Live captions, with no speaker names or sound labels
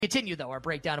Continue, though, our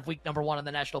breakdown of week number 1 in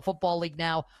the National Football League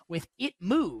now with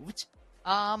ItMoved.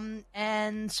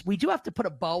 And we do have to put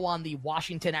a bow on the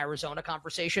Washington-Arizona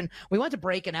conversation. We went to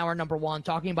break in hour number 1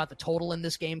 talking about the total in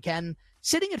this game, Ken.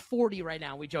 Sitting at 40 right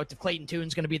now, we joked if Clayton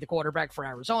Tune's going to be the quarterback for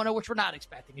Arizona, which we're not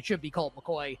expecting. It should be Colt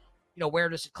McCoy. Where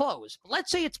does it close? But let's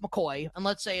say it's McCoy, and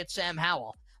let's say it's Sam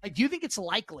Howell. Do you think it's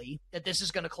likely that this is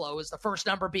going to close, the first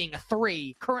number being a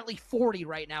 3, currently 40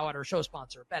 right now at our show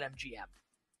sponsor, BetMGM?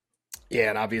 Yeah,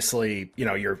 and obviously,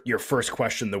 your first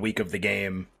question the week of the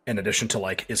game, in addition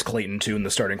to, is Clayton Tune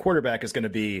the starting quarterback, is going to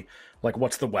be,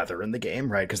 what's the weather in the game,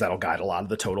 right? Because that'll guide a lot of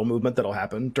the total movement that'll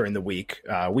happen during the week.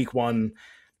 Week 1,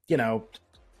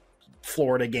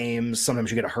 Florida games,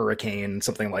 sometimes you get a hurricane,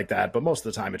 something like that, but most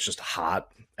of the time it's just hot,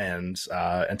 and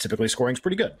typically scoring's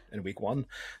pretty good in week 1.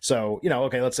 So,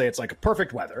 okay, let's say it's a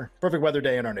perfect weather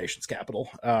day in our nation's capital.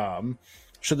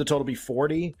 Should the total be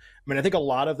 40? I think a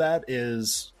lot of that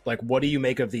is what do you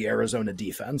make of the Arizona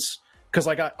defense? Because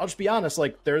I'll just be honest,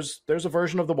 there's a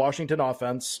version of the Washington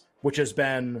offense which has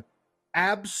been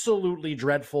absolutely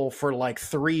dreadful for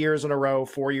 3 years in a row,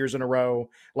 4 years in a row,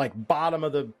 bottom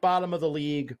of the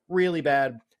league, really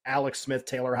bad. Alex Smith,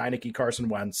 Taylor Heineke, Carson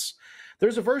Wentz.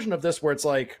 There's a version of this where it's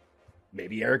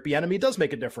maybe Eric Bieniemy does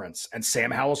make a difference, and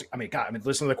Sam Howell's.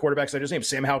 Listen to the quarterbacks I just named.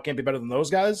 Sam Howell can't be better than those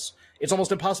guys. It's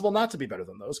almost impossible not to be better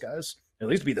than those guys. At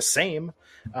least be the same.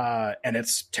 And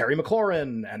it's Terry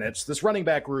McLaurin, and it's this running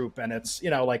back group, and it's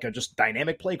a just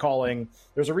dynamic play calling.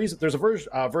 There's a reason. There's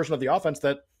a version of the offense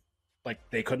that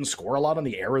they couldn't score a lot on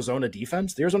the Arizona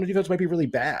defense. The Arizona defense might be really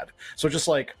bad. So just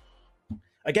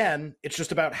again, it's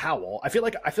just about Howell. I feel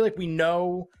like we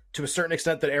know to a certain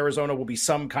extent that Arizona will be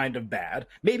some kind of bad,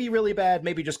 maybe really bad,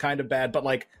 maybe just kind of bad,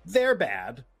 but they're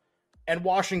bad. And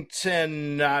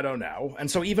Washington, I don't know. And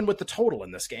so even with the total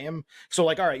in this game, so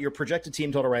all right, your projected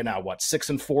team total right now, what,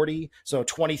 6-40? So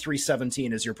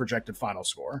 23-17 is your projected final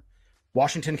score.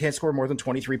 Washington can't score more than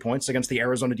 23 points against the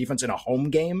Arizona defense in a home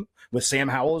game with Sam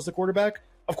Howell as the quarterback.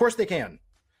 Of course they can.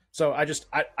 So I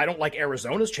don't like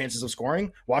Arizona's chances of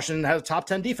scoring. Washington has a top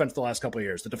 10 defense the last couple of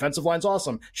years. The defensive line's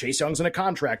awesome. Chase Young's in a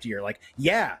contract year.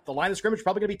 The line of scrimmage is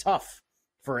probably going to be tough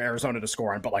for Arizona to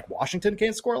score on, but Washington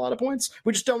can't score a lot of points.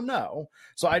 We just don't know.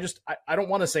 So I don't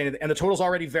want to say anything. And the total's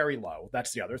already very low.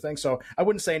 That's the other thing. So I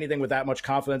wouldn't say anything with that much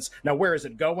confidence. Now, where is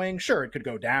it going? Sure, it could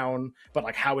go down,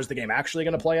 but how is the game actually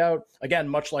going to play out? Again,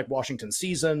 much like Washington's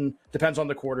season, depends on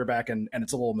the quarterback, and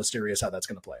it's a little mysterious how that's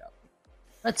going to play out.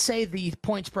 Let's say the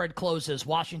point spread closes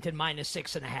Washington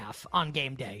 -6.5 on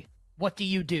game day. What do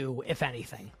you do, if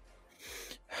anything?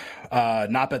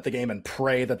 Not bet the game and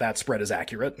pray that spread is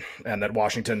accurate and that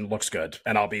Washington looks good.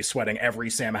 And I'll be sweating every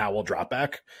Sam Howell drop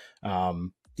back. I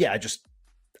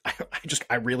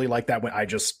really like that win.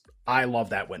 I love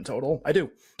that win total. I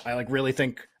do. I really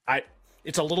think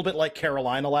it's a little bit like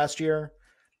Carolina last year.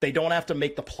 They don't have to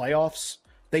make the playoffs.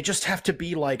 They just have to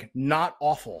be not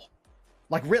awful.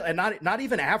 Really, and not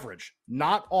even average,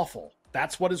 not awful.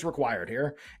 That's what is required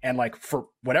here. And for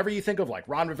whatever you think of,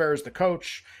 Ron Rivera's the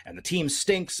coach and the team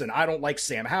stinks and I don't like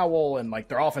Sam Howell and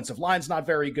their offensive line's not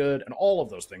very good and all of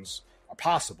those things are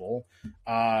possible.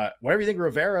 Whatever you think of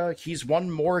Rivera, he's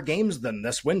won more games than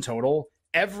this win total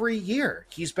every year.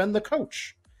 He's been the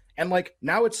coach. And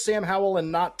now it's Sam Howell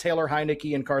and not Taylor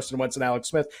Heineke and Carson Wentz and Alex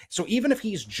Smith. So even if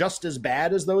he's just as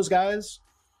bad as those guys,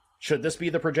 should this be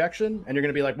the projection? And you're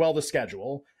going to be well, the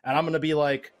schedule. And I'm going to be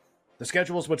the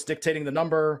schedule is what's dictating the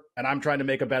number. And I'm trying to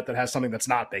make a bet that has something that's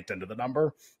not baked into the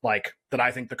number. That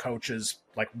I think the coach is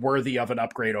worthy of an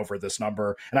upgrade over this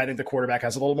number. And I think the quarterback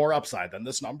has a little more upside than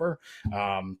this number.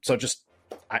 So just,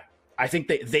 I think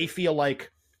they feel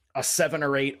a 7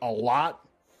 or 8 a lot.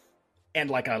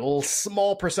 And a little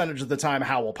small percentage of the time,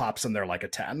 Howell pops in there a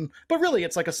 10. But really,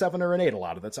 it's a 7 or an 8 a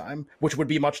lot of the time, which would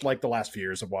be much like the last few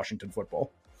years of Washington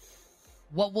football.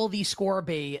 What will the score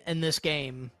be in this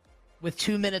game with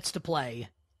 2 minutes to play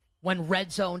when Red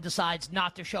Zone decides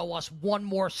not to show us one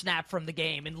more snap from the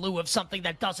game in lieu of something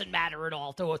that doesn't matter at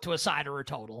all to a side or a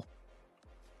total?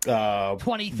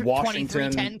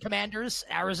 23-10 Commanders,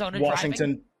 Arizona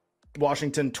Washington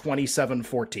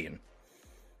 27-14.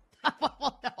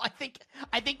 Well, no, I think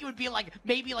it would be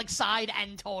maybe side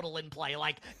and total in play,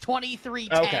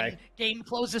 23-10. Okay. Game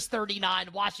closes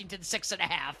 39. Washington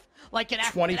 6.5.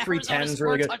 23-10 is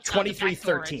really good.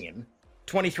 23-13.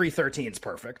 23-13 is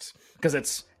perfect because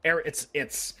it's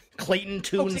Clayton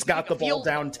Tune's got the ball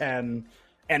down 10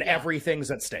 and everything's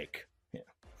at stake. Yeah.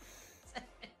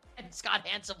 And Scott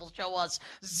Hansen will show us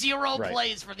 0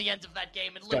 plays for the end of that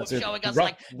game in lieu of showing us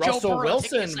Russell Joe Burrow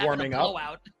Wilson warming up.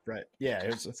 Right. Yeah.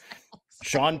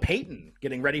 Sean Payton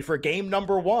getting ready for game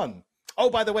number 1. Oh,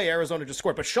 by the way, Arizona just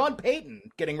scored, but Sean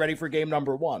Payton getting ready for game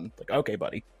number 1. Like, okay,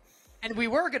 buddy. And we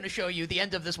were going to show you the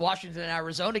end of this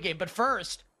Washington-Arizona game, but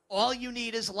first, all you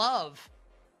need is love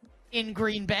in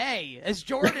Green Bay as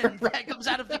Jordan comes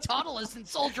out of the tunnel as in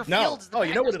Soldier Field. Oh,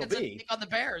 you know what it'll be? On the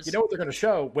Bears. You know what they're going to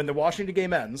show? When the Washington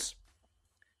game ends,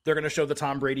 they're going to show the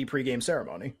Tom Brady pregame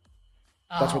ceremony.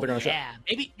 That's what they're going to show. Yeah,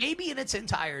 maybe in its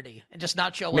entirety and just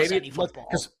not show us any football.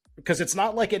 Because it's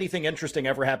not like anything interesting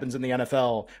ever happens in the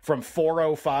NFL from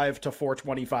 4:05 to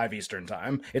 4:25 Eastern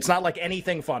time. It's not like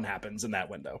anything fun happens in that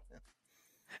window.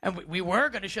 And we were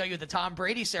going to show you the Tom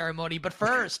Brady ceremony, but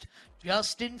first,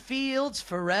 Justin Fields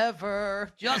forever.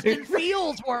 Justin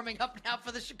Fields warming up now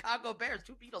for the Chicago Bears.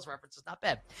 2 Beatles references, not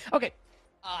bad. Okay,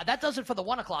 that does it for the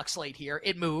 1 o'clock slate here.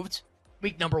 It moved.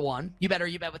 Week number 1. You bet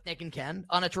with Nick and Ken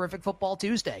on a terrific football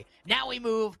Tuesday. Now we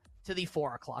move to the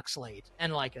 4 o'clock slate.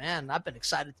 And man, I've been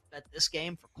excited to bet this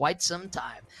game for quite some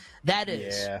time. That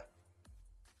is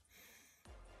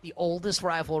the oldest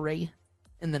rivalry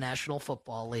in the National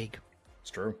Football League. It's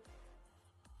true.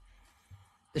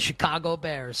 The Chicago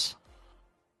Bears,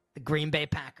 the Green Bay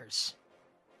Packers,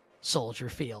 Soldier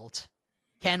Field.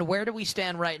 Ken, where do we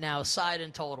stand right now, side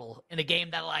and total, in a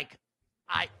game that,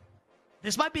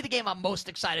 this might be the game I'm most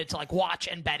excited to, watch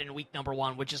and bet in week number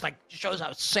 1, which is, shows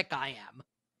how sick I am.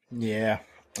 Yeah.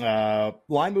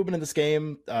 Line movement in this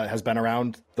game has been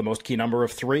around the most key number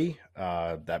of 3.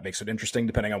 That makes it interesting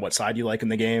depending on what side you like in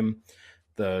the game.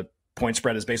 The point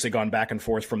spread has basically gone back and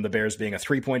forth from the Bears being a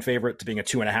 3-point favorite to being a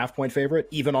 2.5-point favorite,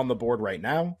 even on the board right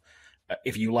now.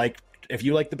 If you like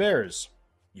the Bears,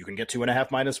 you can get 2.5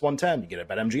 minus 110. You get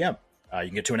it at BetMGM. You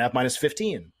can get 2.5 minus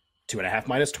 15, 2.5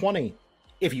 minus 20.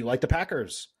 If you like the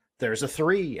Packers, there's a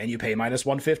 3 and you pay minus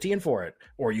 115 for it.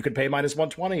 Or you could pay minus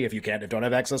 120 if you don't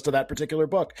have access to that particular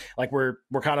book. We're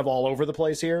kind of all over the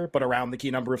place here, but around the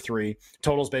key number of 3.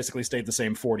 Totals basically stayed the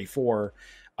same, 44.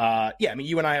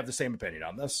 You and I have the same opinion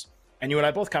on this. And you and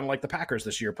I both kind of like the Packers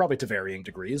this year, probably to varying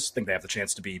degrees. Think they have the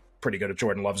chance to be pretty good if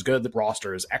Jordan Love's good. The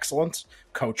roster is excellent.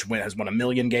 Coach has won 1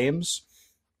 million games.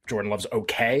 Jordan Love's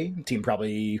okay. Team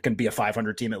probably can be a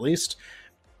 500 team at least.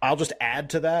 I'll just add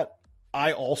to that.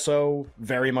 I also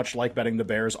very much like betting the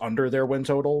Bears under their win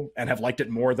total and have liked it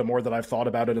more the more that I've thought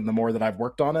about it and the more that I've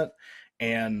worked on it.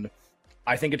 And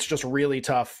I think it's just really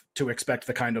tough to expect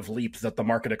the kind of leap that the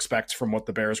market expects from what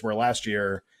the Bears were last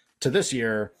year to this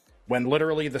year, when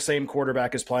literally the same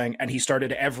quarterback is playing and he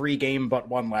started every game but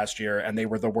 1 last year and they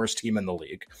were the worst team in the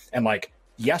league. And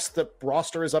yes, the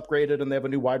roster is upgraded and they have a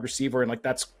new wide receiver and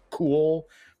that's cool.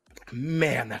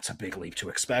 Man, that's a big leap to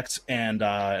expect. And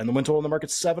the win total in the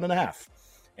market's 7.5.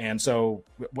 And so,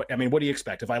 what do you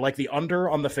expect? If I like the under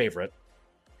on the favorite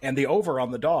and the over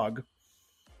on the dog,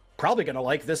 probably going to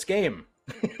like this game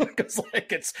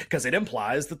because it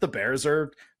implies that the Bears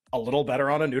are a little better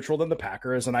on a neutral than the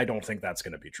Packers, and I don't think that's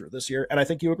going to be true this year. And I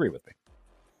think you agree with me.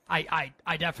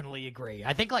 I definitely agree.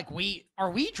 I think we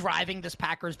driving this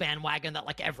Packers bandwagon that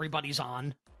everybody's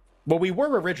on. Well, we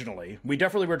were originally. We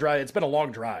definitely were driving. It's been a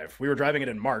long drive. We were driving it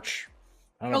in March.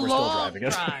 I don't know if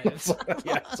we're still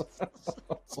driving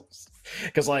it.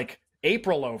 Because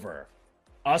April over,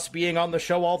 us being on the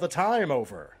show all the time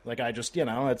over.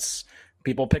 It's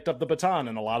people picked up the baton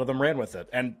and a lot of them ran with it.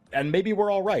 And maybe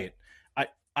we're all right.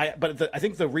 I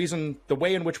think the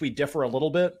way in which we differ a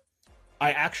little bit,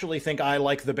 I actually think I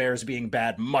like the Bears being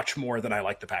bad much more than I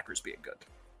like the Packers being good.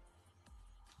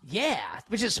 Yeah,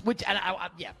 which is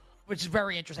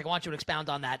very interesting. I want you to expound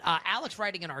on that. Alex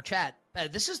writing in our chat,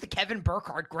 this is the Kevin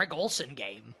Burkhardt, Greg Olsen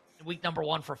game in week number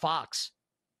 1 for Fox.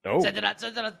 Oh, said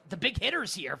that the big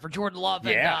hitters here for Jordan Love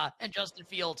and Justin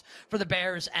Fields for the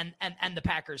Bears and the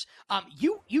Packers.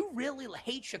 You really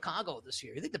hate Chicago this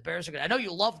year. You think the Bears are good? I know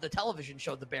you love the television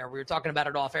show The Bear. We were talking about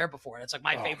it off air before, and it's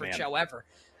my favorite show ever.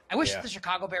 I wish the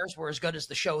Chicago Bears were as good as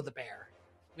the show The Bear.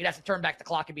 We'd have to turn back the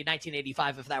clock and be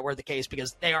 1985 if that were the case,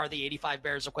 because they are the 85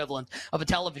 Bears equivalent of a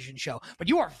television show. But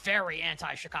you are very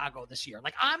anti-Chicago this year.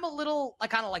 I'm a little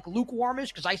kind of lukewarmish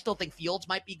because I still think Fields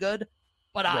might be good.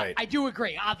 But right. I do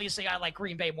agree. Obviously, I like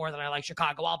Green Bay more than I like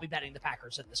Chicago. I'll be betting the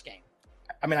Packers in this game.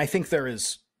 I think there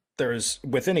is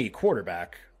with any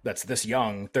quarterback that's this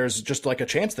young, there's just a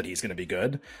chance that he's going to be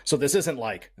good. So this isn't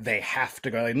they have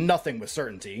to go, nothing with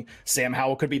certainty. Sam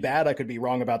Howell could be bad. I could be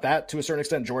wrong about that to a certain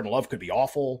extent. Jordan Love could be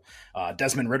awful.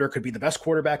 Desmond Ridder could be the best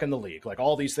quarterback in the league.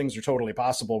 All these things are totally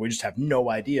possible. We just have no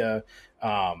idea.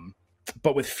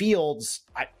 But with Fields,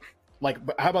 how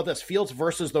about this? Fields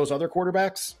versus those other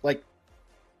quarterbacks?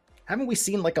 Haven't we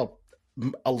seen a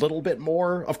a little bit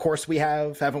more. Of course we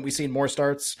have. Haven't we seen more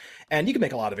starts? And you can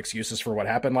make a lot of excuses for what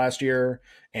happened last year,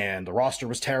 and the roster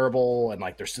was terrible, and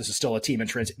like this is still a team in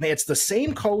transition. It's the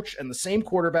same coach and the same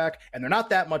quarterback, and they're not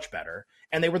that much better.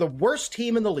 And they were the worst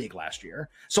team in the league last year.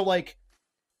 So like,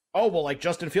 oh, well, like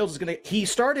Justin Fields he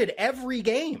started every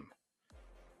game.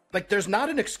 Like, there's not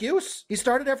an excuse. He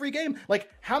started every game. Like,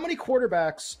 how many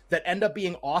quarterbacks that end up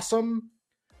being awesome,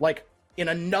 like, in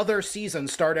another season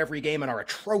start every game and are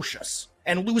atrocious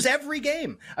and lose every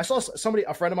game? I saw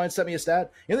a friend of mine sent me a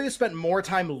stat. You know, they spent more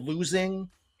time losing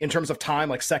in terms of time,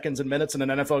 like seconds and minutes in an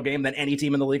NFL game than any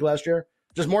team in the league last year.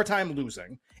 Just more time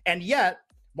losing. And yet,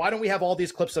 why don't we have all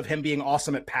these clips of him being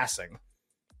awesome at passing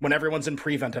when everyone's in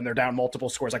prevent and they're down multiple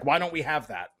scores? Like, why don't we have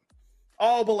that?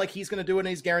 Oh, but like he's going to do it and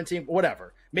he's guaranteeing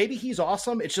whatever. Maybe he's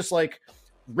awesome. It's just like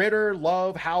Ritter,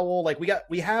 Love, Howell. Like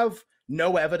we have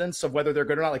no evidence of whether they're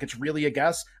good or not. Like it's really a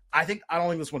guess. I don't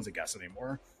think this one's a guess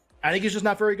anymore. I think he's just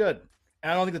not very good.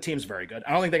 And I don't think the team's very good.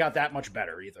 I don't think they got that much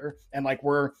better either. And like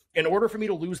in order for me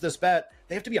to lose this bet,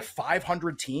 they have to be a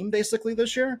 500 team basically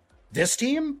this year. This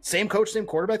team, same coach, same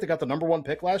quarterback, that got the number one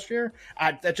pick last year.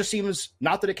 That just seems,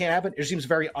 not that it can't happen, it just seems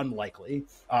very unlikely.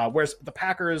 Whereas the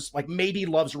Packers, like maybe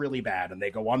Love's really bad and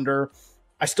they go under.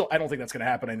 I don't think that's going to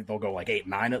happen. I think they'll go like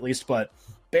 8-9 at least. But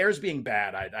Bears being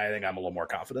bad, I think I'm a little more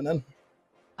confident in.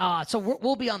 So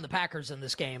we'll be on the Packers in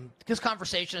this game. This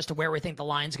conversation as to where we think the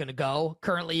line's going to go.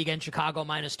 Currently against Chicago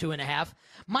 -2.5.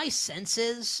 My sense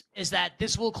is that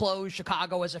this will close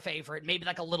Chicago as a favorite. Maybe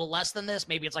like a little less than this.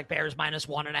 Maybe it's like Bears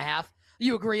 -1.5.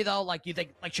 You agree though? Like you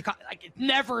think like Chicago, like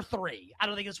never 3. I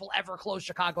don't think this will ever close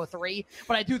Chicago 3,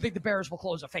 but I do think the Bears will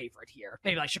close a favorite here.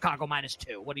 Maybe like Chicago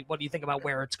 -2. What do you think about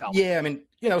where it's going? Yeah, I mean,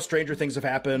 stranger things have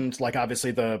happened. Like obviously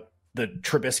the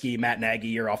Trubisky, Matt Nagy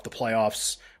year off the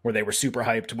playoffs where they were super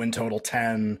hyped, win total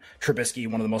 10. Trubisky,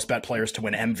 one of the most bet players to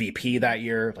win MVP that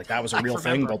year. Like that was a real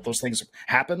thing. Both those things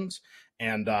happened.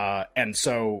 And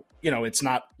so, it's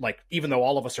not like, even though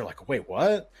all of us are like, wait,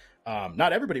 what?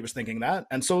 Not everybody was thinking that.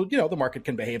 And so, the market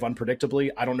can behave unpredictably.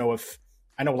 I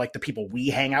know like the people we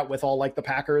hang out with all like the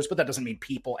Packers, but that doesn't mean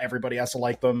everybody has to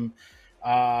like them.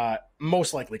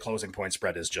 Most likely closing point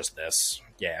spread is just this.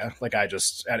 Yeah. Like I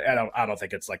don't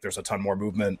think it's like there's a ton more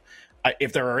movement.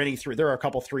 If there are there are a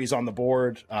couple threes on the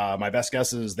board. My best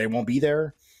guess is they won't be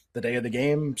there the day of the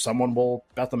game. Someone will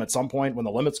bet them at some point when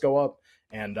the limits go up.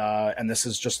 And this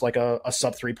is just like a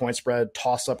sub 3 point spread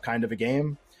toss up kind of a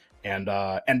game. And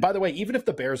by the way, even if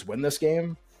the Bears win this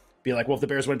game, be like, well, if the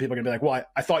Bears win, people are gonna be like, well,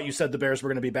 I thought you said the Bears were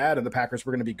going to be bad and the Packers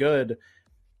were going to be good.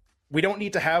 We don't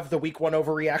need to have the week 1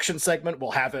 overreaction segment.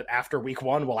 We'll have it after week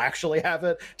 1. We'll actually have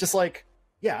it. Just like,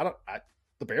 yeah,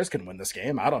 the Bears can win this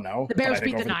game. I don't know. The Bears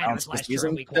beat the Niners last year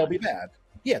in week 1. They'll be bad.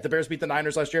 Yeah, the Bears beat the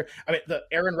Niners last year. I mean, the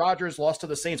Aaron Rodgers lost to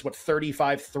the Saints,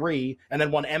 35-3, and then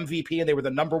won MVP, and they were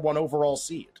the number 1 overall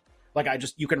seed. Like,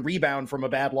 you can rebound from a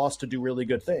bad loss to do really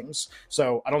good things.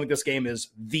 So I don't think this game is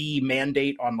the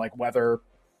mandate on like whether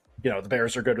the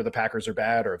Bears are good or the Packers are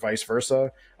bad or vice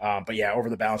versa. But yeah, over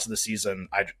the balance of the season,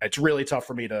 it's really tough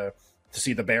for me to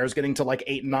see the Bears getting to like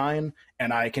 8-9,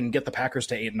 and I can get the Packers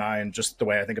to 8-9 just the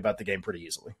way I think about the game pretty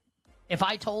easily. If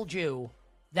I told you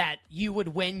that you would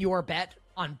win your bet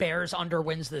on Bears under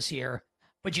wins this year,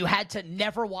 but you had to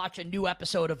never watch a new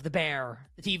episode of The Bear,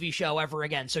 the TV show, ever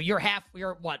again. So you're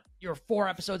 4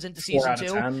 episodes into season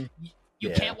 2. You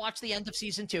can't watch the end of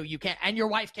season 2. You can't, and your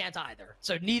wife can't either.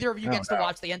 So neither of you gets to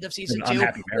watch the end of season 2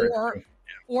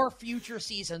 or future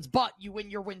seasons, but you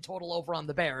win your win total over on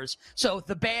the Bears. So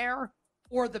the Bear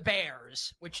or the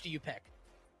Bears, which do you pick?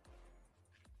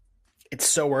 It's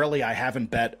so early. I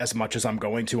haven't bet as much as I'm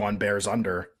going to on Bears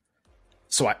under.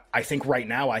 So I think right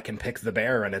now I can pick the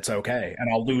Bear and it's okay. And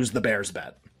I'll lose the Bears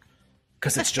bet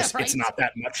because it's just, right? It's not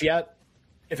that much yet.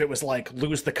 If it was like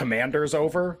lose the Commanders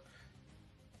over,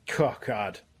 oh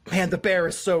God, man, the Bear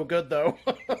is so good though.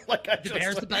 Like the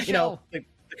Bear's the best show. The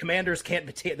Commanders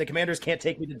can't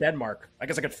take me to Denmark. I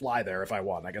guess I could fly there if I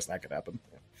want. I guess that could happen.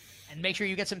 And make sure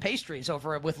you get some pastries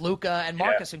over with Luca and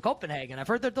Marcus in Copenhagen. I've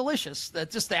heard they're delicious.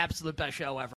 That's just the absolute best show ever.